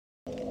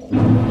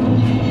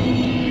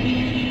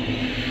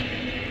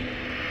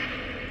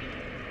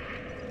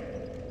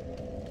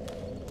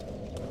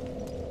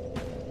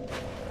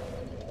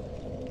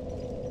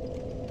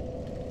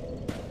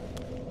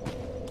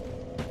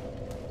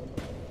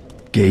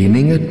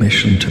Gaining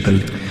admission to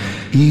the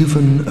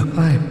even a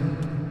climb.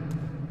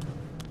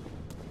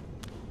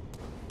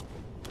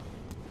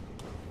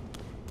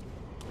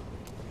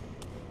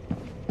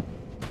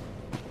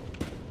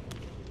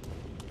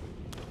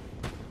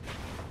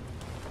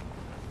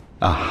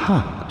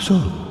 Aha, so,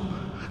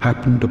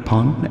 happened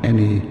upon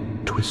any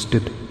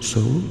twisted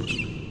souls?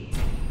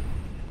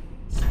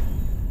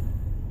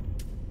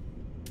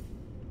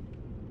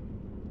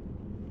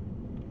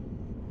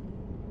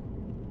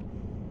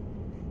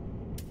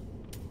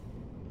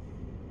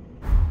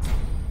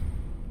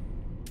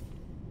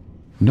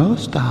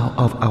 Knowest thou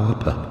of our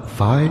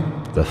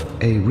the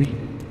Aerie?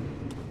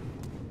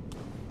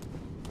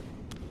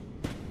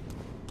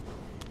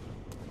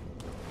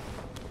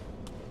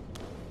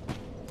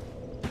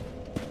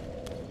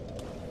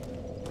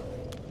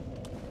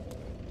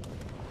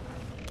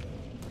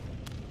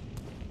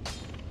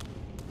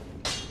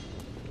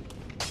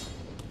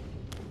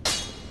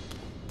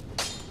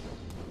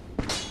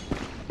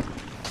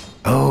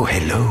 Oh,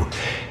 hello.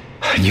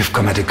 You've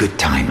come at a good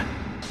time.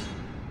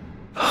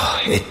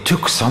 It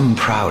took some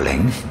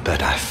prowling,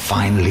 but I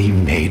finally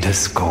made a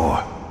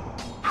score.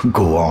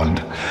 Go on,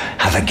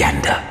 have a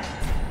gander.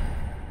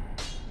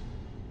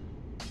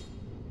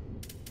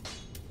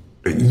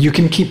 You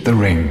can keep the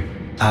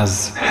ring,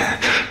 as...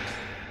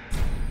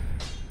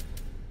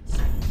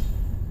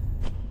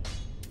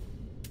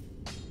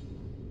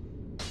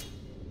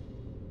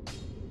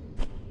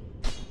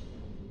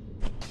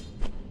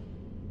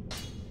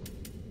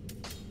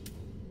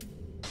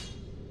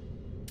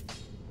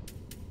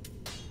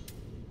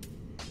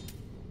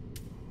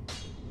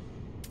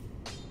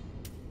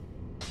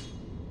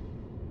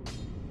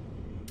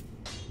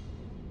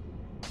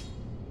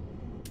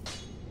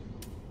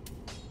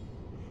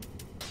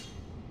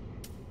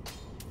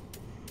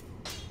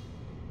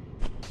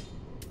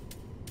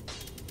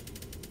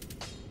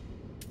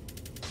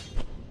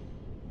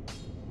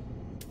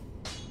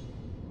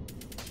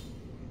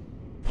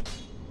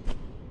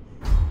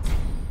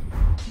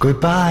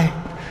 Goodbye.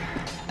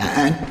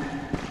 And...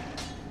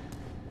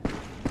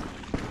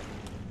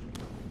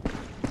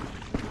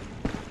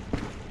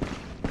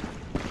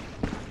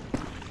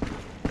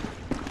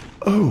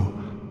 Oh,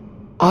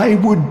 I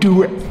would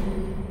do it.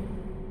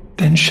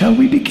 Then shall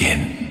we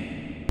begin?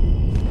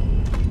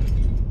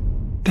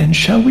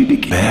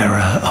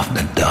 Bearer of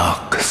the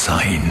dark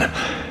sign,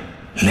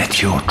 let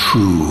your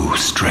true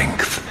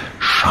strength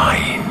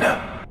shine.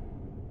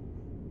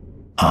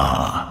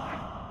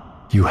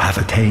 Ah, you have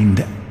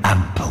attained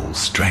ample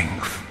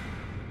strength.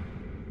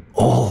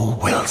 All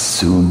will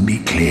soon be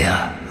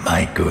clear,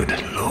 my good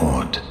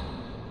lord.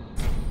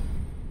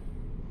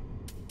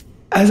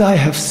 As I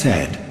have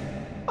said,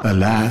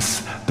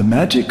 alas, the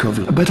magic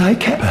of... But I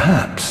can...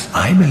 Perhaps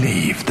I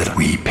believe that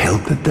we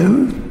pilfered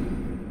those.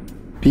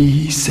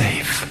 Be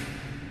safe,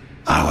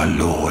 our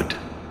lord.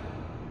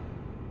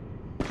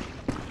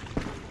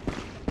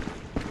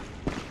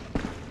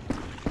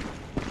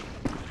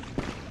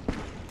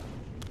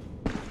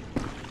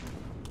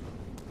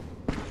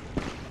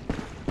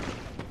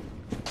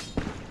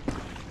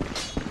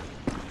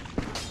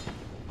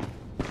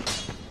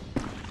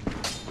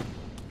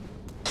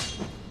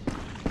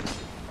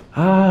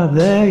 Ah,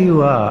 there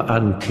you are,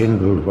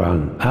 unkindled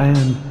one. I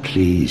am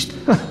pleased.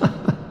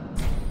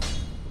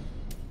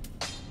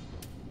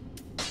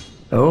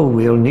 Oh,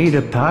 we'll need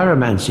a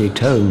pyromancy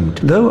tome,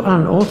 though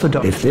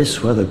unorthodox, if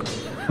this were the...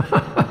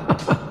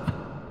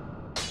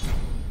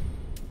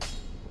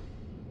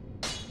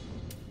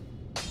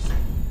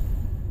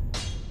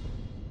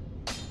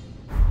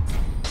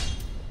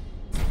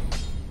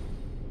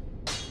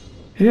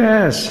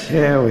 Yes,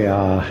 here we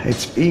are.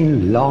 It's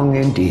been long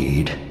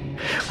indeed.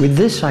 With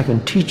this, I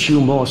can teach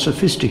you more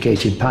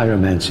sophisticated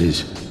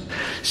pyromancies.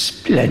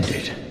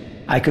 Splendid.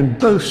 I can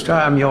boast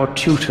I am your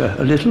tutor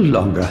a little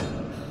longer.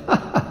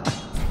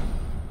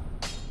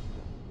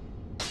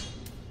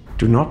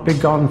 Do not be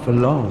gone for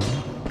long.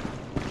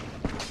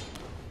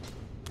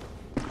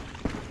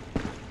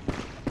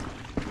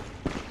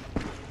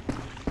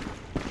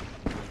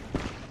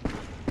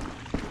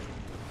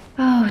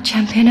 Oh,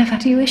 champion of...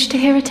 Do you wish to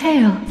hear a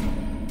tale?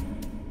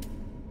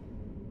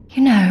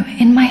 You know,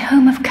 in my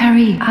home of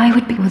Kari, I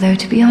would be... Although,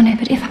 to be honest,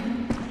 but if...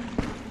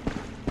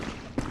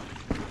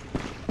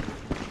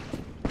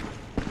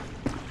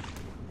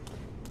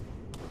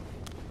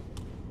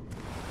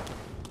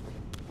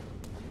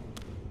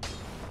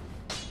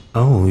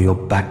 Oh, you're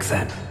back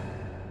then.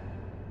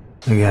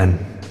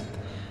 Again.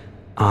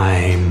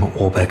 I'm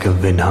Orbeck of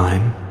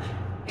Vinheim,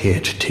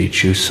 here to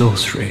teach you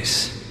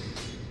sorceries.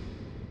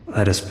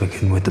 Let us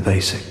begin with the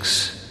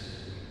basics.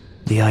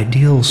 The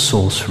ideal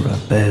sorcerer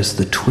bears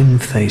the twin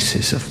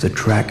faces of the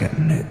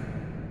dragon.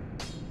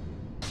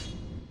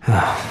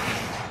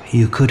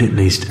 You could at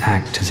least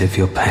act as if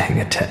you're paying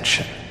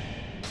attention.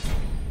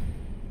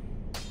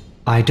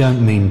 I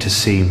don't mean to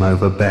seem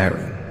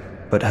overbearing,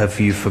 But have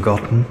you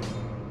forgotten?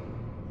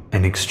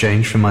 In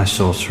exchange for my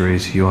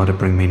sorceries, you are to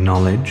bring me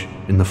knowledge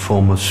in the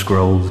form of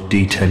scrolls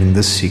detailing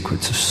the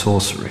secrets of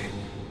sorcery.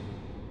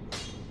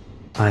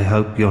 I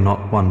hope you're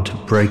not one to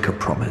break a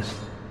promise.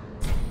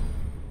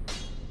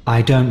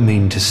 I don't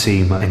mean to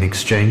seem in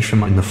exchange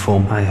for in the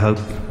form I hope.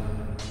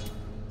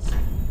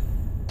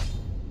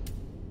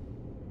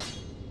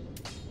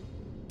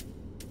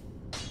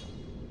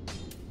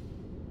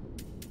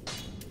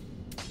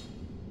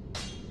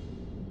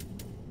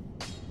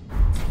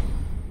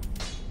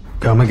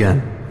 Come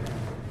again.